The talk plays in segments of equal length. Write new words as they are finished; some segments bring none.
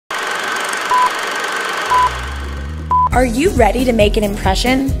Are you ready to make an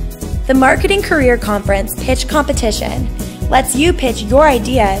impression? The Marketing Career Conference Pitch Competition lets you pitch your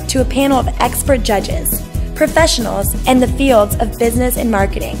idea to a panel of expert judges, professionals in the fields of business and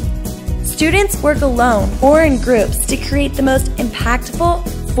marketing. Students work alone or in groups to create the most impactful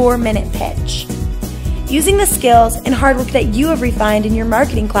 4-minute pitch. Using the skills and hard work that you have refined in your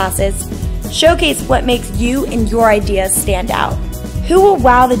marketing classes, showcase what makes you and your ideas stand out. Who will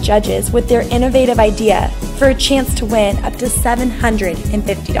wow the judges with their innovative idea for a chance to win up to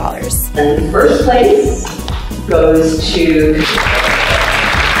 $750? And first place goes to